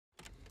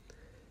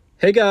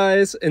Hey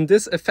guys, in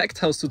this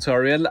effecthouse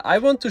tutorial I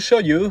want to show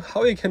you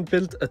how you can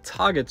build a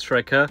target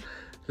tracker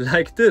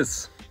like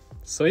this.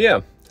 So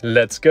yeah,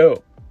 let's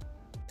go.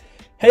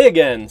 Hey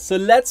again, so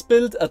let's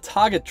build a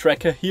target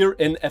tracker here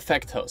in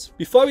effecthouse.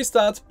 Before we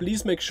start,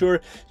 please make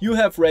sure you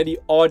have ready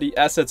all the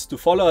assets to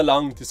follow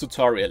along this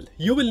tutorial.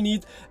 You will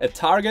need a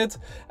target,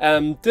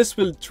 this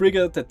will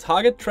trigger the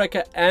target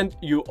tracker, and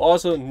you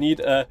also need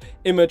an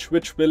image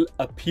which will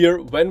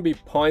appear when we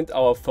point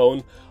our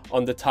phone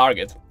on the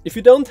target. If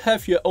you don't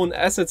have your own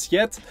assets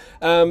yet,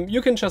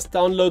 you can just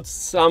download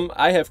some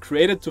I have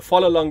created to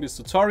follow along this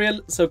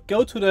tutorial. So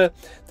go to the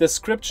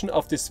description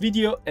of this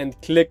video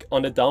and click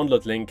on the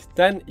download link.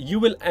 Then you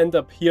will end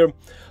up here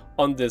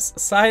on this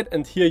site,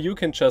 and here you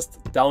can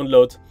just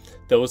download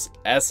those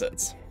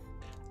assets.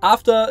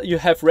 After you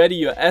have ready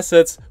your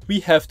assets,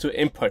 we have to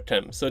import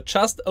them. So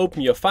just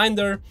open your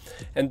Finder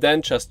and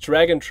then just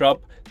drag and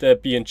drop the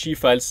BNG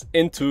files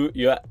into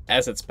your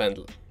assets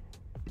bundle.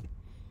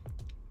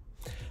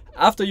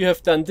 After you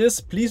have done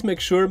this, please make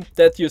sure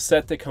that you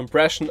set the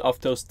compression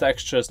of those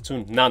textures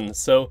to none.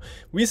 So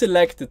we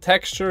select the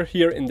texture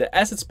here in the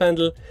assets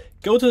bundle,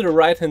 go to the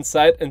right hand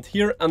side, and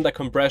here under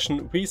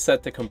compression we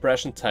set the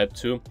compression type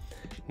to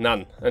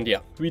none. And yeah,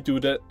 we do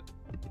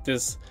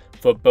this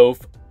for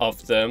both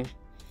of the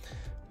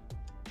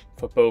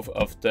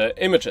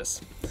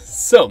images.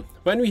 So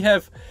when we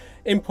have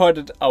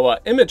imported our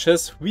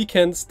images, we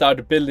can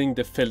start building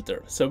the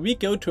filter. So we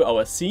go to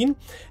our scene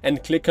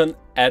and click on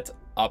Add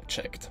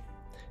Object.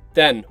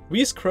 Then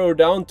we scroll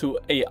down to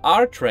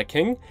AR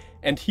tracking,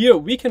 and here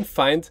we can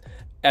find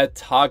a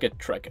target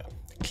tracker.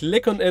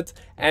 Click on it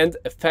and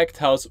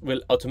effecthouse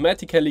will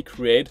automatically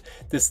create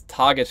this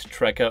target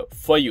tracker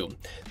for you.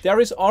 There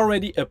is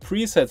already a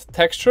preset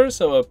texture,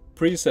 so a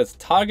preset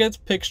target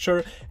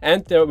picture,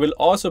 and there will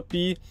also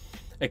be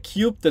a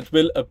cube that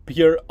will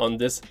appear on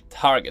this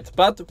target.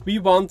 But we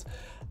want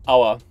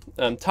our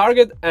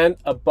target, and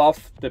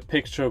above the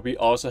picture we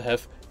also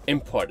have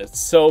imported.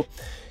 So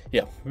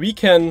yeah, we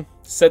can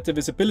set the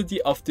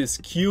visibility of this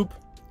cube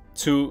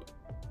to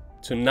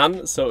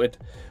none, so it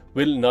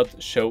will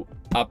not show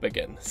up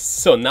again.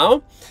 So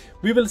now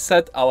we will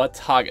set our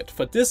target.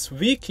 For this,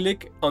 we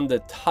click on the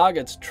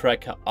target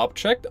tracker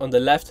object on the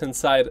left hand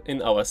side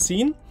in our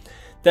scene.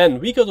 Then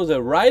we go to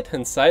the right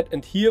hand side,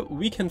 and here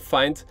we can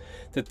find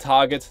the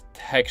target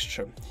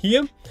texture.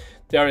 Here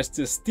there is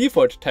this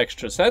default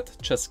texture set.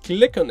 Just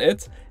click on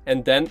it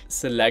and then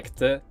select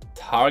the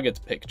target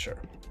picture.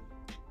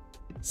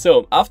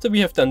 So after we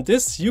have done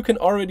this, you can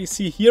already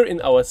see here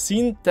in our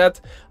scene that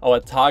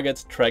our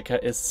target tracker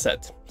is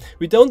set.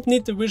 We don't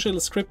need the visual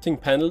scripting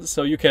panel,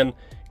 so you can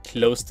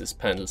close this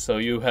panel so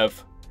you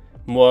have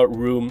more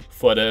room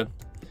for the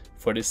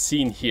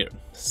scene here.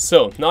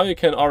 So now you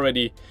can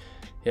already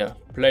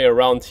play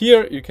around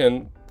here. You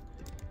can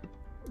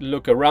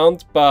look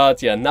around,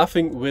 but yeah,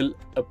 nothing will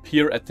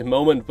appear at the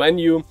moment when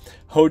you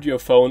hold your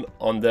phone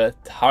on the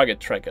target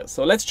tracker.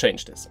 So let's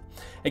change this.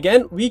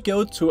 Again, we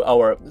go to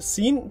our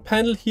scene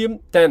panel here,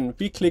 then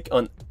we click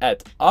on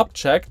Add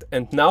Object,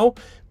 and now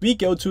we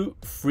go to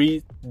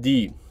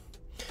 3D.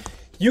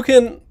 You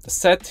can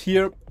set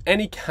here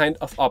any kind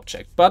of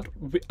object, but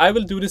I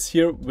will do this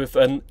here with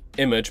an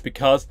image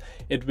because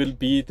it will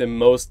be the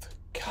most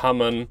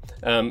common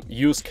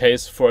use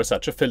case for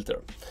such a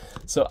filter.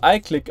 So I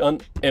click on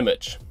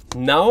Image.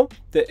 Now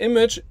the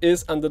image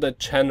is under the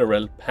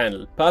General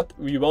panel, but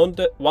we want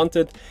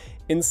it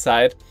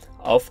inside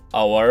of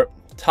our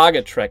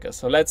target tracker.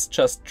 So let's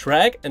just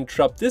drag and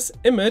drop this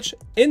image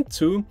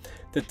into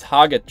the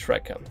target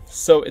tracker.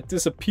 So it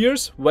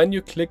disappears when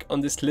you click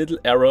on this little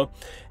arrow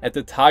at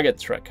the target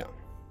tracker.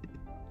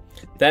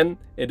 Then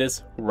it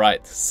is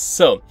right.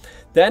 So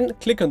then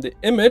click on the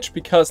image,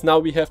 because now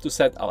we have to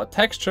set our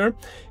texture.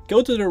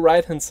 Go to the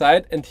right hand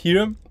side, and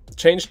here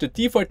change the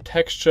default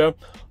texture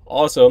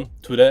also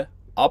to the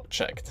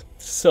object.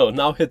 So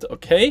now hit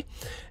OK,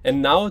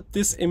 and now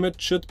this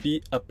image should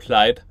be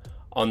applied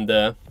on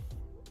the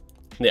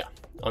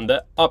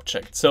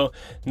object. So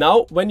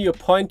now when you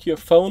point your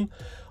phone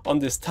on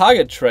this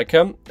target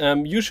tracker,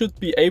 you should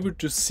be able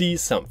to see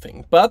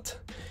something. But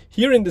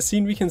here in the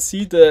scene we can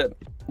see the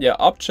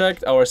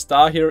object, our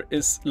star here,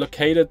 is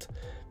located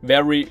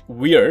very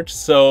weird.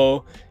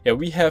 So yeah,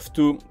 we have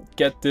to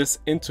get this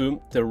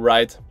into the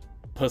right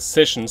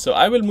position. So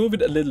I will move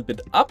it a little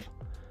bit up,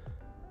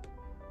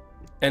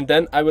 and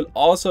then I will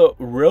also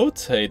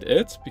rotate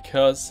it,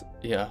 because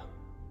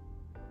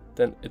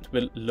then it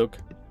will look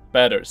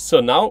better. So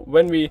now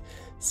when we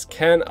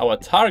scan our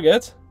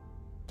target,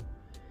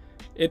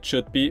 it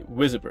should be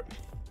visible.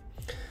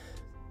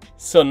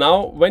 So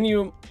now when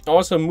you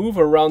also move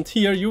around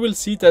here, you will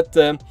see that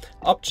the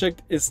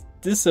object is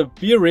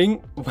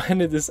disappearing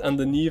when it is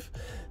underneath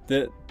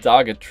the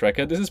target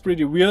tracker. This is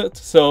pretty weird,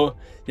 so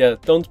yeah,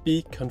 don't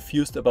be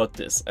confused about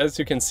this. As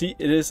you can see,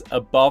 it is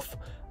above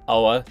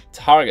our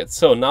target.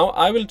 So now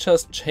I will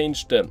just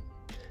change the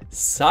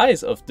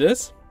size of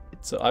this.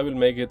 So I will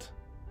make it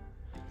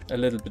a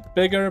little bit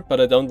bigger, but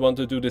I don't want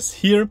to do this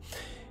here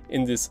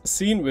in this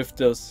scene with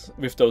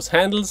those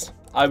handles.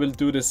 I will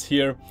do this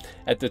here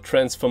at the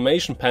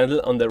transformation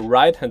panel on the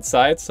right hand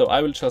side. So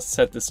I will just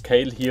set the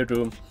scale here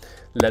to,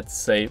 let's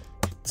say,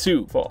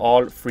 2 for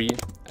all 3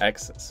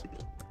 axes.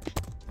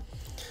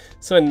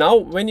 So now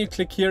when you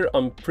click here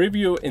on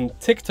preview in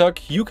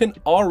TikTok, you can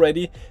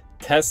already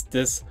test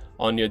this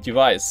on your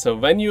device. So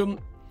when you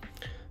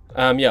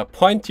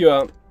point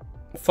your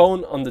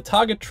phone on the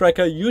target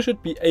tracker, you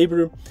should be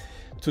able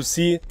to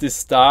see the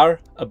star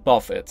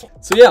above it.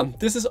 So yeah,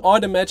 this is all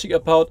the magic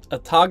about a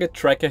target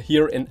tracker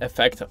here in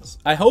effecthouse.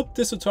 I hope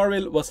this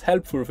tutorial was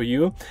helpful for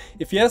you.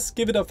 If yes,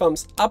 give it a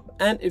thumbs up,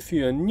 and if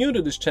you are new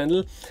to this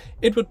channel,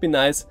 it would be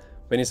nice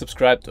when you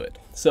subscribe to it.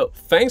 So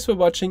thanks for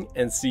watching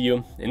and see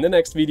you in the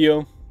next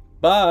video.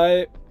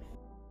 Bye!